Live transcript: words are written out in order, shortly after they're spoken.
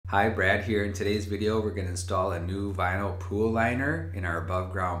Hi, Brad here. In today's video, we're going to install a new vinyl pool liner in our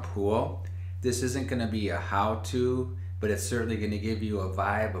above ground pool. This isn't going to be a how-to, but it's certainly going to give you a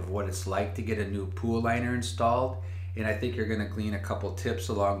vibe of what it's like to get a new pool liner installed. And I think you're going to glean a couple tips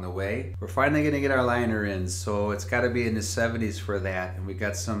along the way. We're finally going to get our liner in, so it's got to be in the 70s for that. And we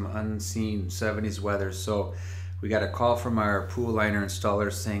got some unseen 70s weather, so we got a call from our pool liner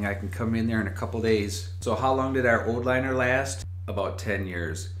installer saying I can come in there in a couple days. So how long did our old liner last? About 10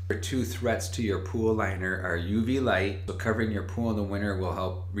 years. There are two threats to your pool liner are UV light. So covering your pool in the winter will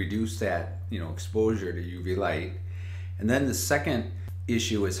help reduce that, exposure to UV light. And then the second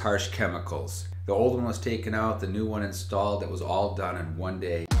issue is harsh chemicals. The old one was taken out, the new one installed. That was all done in one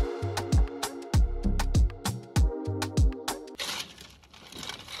day.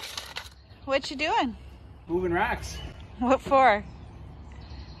 What you doing? Moving rocks. What for?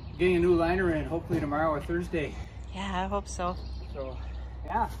 Getting a new liner in, hopefully tomorrow or Thursday. Yeah, I hope so. So,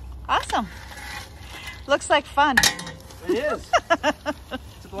 yeah. Awesome. Looks like fun. It is.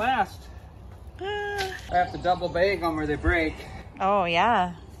 It's a blast. I have to double bag them or they break. Oh,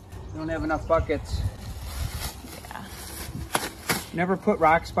 yeah. Don't have enough buckets. Yeah. Never put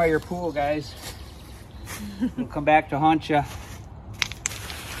rocks by your pool, guys. They'll come back to haunt you.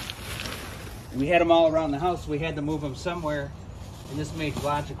 We had them all around the house. We had to move them somewhere, and this made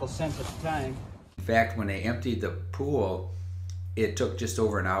logical sense at the time. In fact, when they emptied the pool, it took just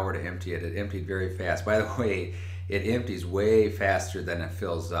over an hour to empty it. It emptied very fast. By the way, it empties way faster than it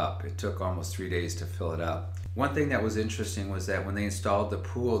fills up. It took almost 3 days to fill it up. One thing that was interesting was that when they installed the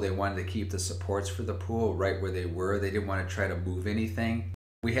pool, they wanted to keep the supports for the pool right where they were. They didn't want to try to move anything.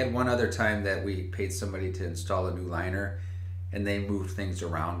 We had one other time that we paid somebody to install a new liner, and they moved things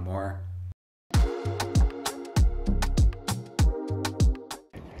around more.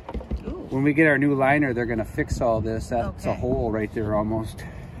 When we get our new liner, they're gonna fix all this. That's Okay. a hole right there almost.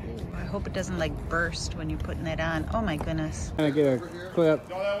 I hope it doesn't like burst when you're putting it on. Oh my goodness. Can I get a clip?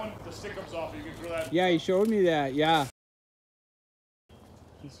 No, that one, the stick comes off. You can throw that. Yeah, he showed me that, yeah.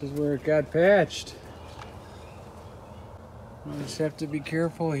 This is where it got patched. I just have to be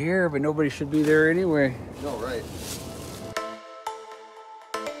careful here, but nobody should be there anyway. No, right.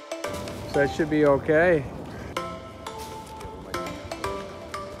 So that should be okay.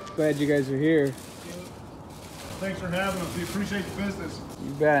 Glad you guys are here. Thanks for having us. We appreciate the business.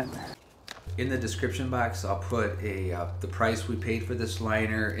 You bet. In the description box, I'll put the price we paid for this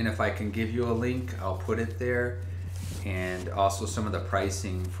liner, and if I can give you a link, I'll put it there. And also some of the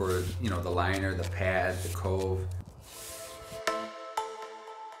pricing for, the liner, the pad, the cove.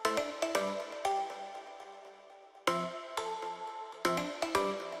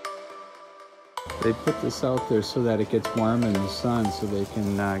 They put this out there so that it gets warm in the sun so they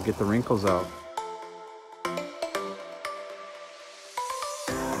can get the wrinkles out.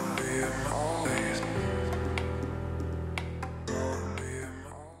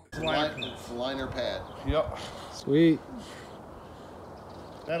 It's a liner pad. Yep. Sweet.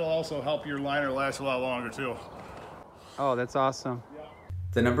 That'll also help your liner last a lot longer too. Oh, that's awesome.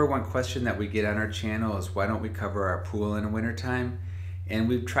 The number one question that we get on our channel is why don't we cover our pool in the wintertime? And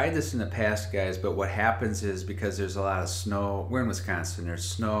we've tried this in the past, guys, but what happens is because there's a lot of snow, we're in Wisconsin, there's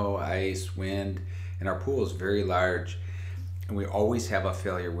snow, ice, wind, and our pool is very large, and we always have a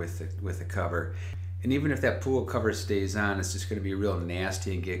failure with the cover. And even if that pool cover stays on, it's just gonna be real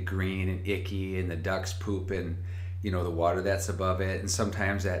nasty and get green and icky, and the ducks poop in, the water that's above it. And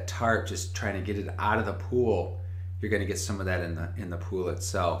sometimes that tarp, just trying to get it out of the pool, you're gonna get some of that in the pool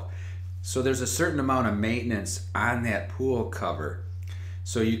itself. So there's a certain amount of maintenance on that pool cover.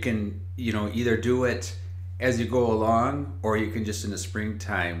 So you can, either do it as you go along, or you can just in the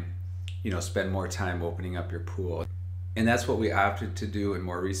springtime, spend more time opening up your pool. And that's what we opted to do in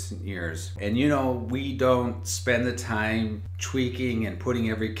more recent years. And we don't spend the time tweaking and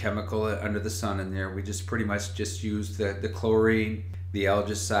putting every chemical under the sun in there. We just pretty much just use the chlorine, the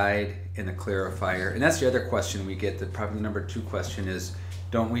algicide, and the clarifier. And that's the other question we get, probably the number 2 question is,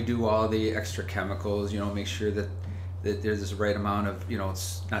 don't we do all the extra chemicals, make sure that there's this right amount of,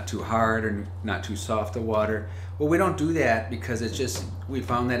 it's not too hard or not too soft the water. Well, we don't do that because we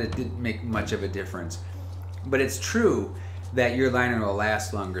found that it didn't make much of a difference. But it's true that your liner will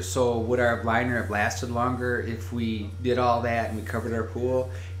last longer. So would our liner have lasted longer if we did all that and we covered our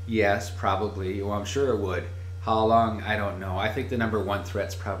pool? Yes, probably. Well, I'm sure it would. How long? I don't know. I think the number 1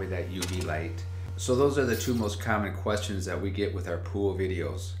 threat's probably that UV light. So those are the 2 most common questions that we get with our pool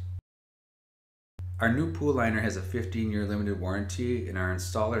videos. Our new pool liner has a 15-year limited warranty, and our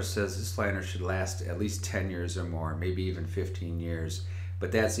installer says this liner should last at least 10 years or more, maybe even 15 years.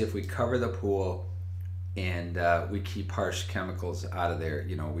 But that's if we cover the pool and we keep harsh chemicals out of there.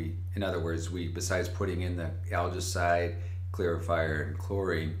 You know, in other words, we, besides putting in the algicide, clarifier, and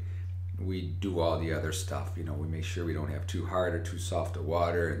chlorine, we do all the other stuff. You know, we make sure we don't have too hard or too soft a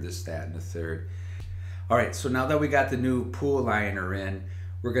water, and this, that, and the third. All right, so now that we got the new pool liner in,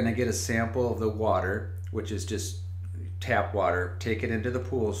 we're gonna get a sample of the water, which is just tap water, take it into the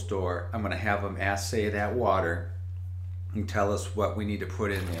pool store. I'm gonna have them assay that water and tell us what we need to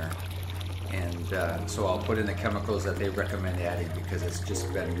put in there. And so I'll put in the chemicals that they recommend adding because it's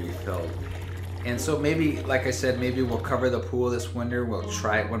just been refilled. And so maybe, like I said, maybe we'll cover the pool this winter. We'll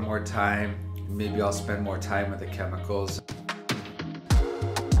try it one more time. Maybe I'll spend more time with the chemicals.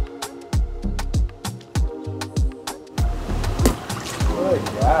 Good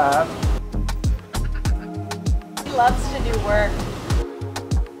job. He loves to do work.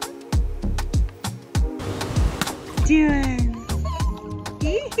 Doing.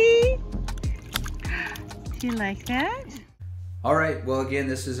 Hee-hee. Do you like that? All right, well again,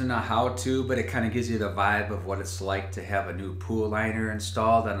 this isn't a how-to, but it kind of gives you the vibe of what it's like to have a new pool liner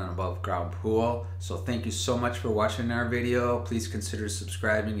installed on an above ground pool. So thank you so much for watching our video. Please consider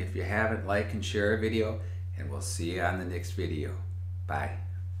subscribing if you haven't, like and share our video, and we'll see you on the next video. Bye.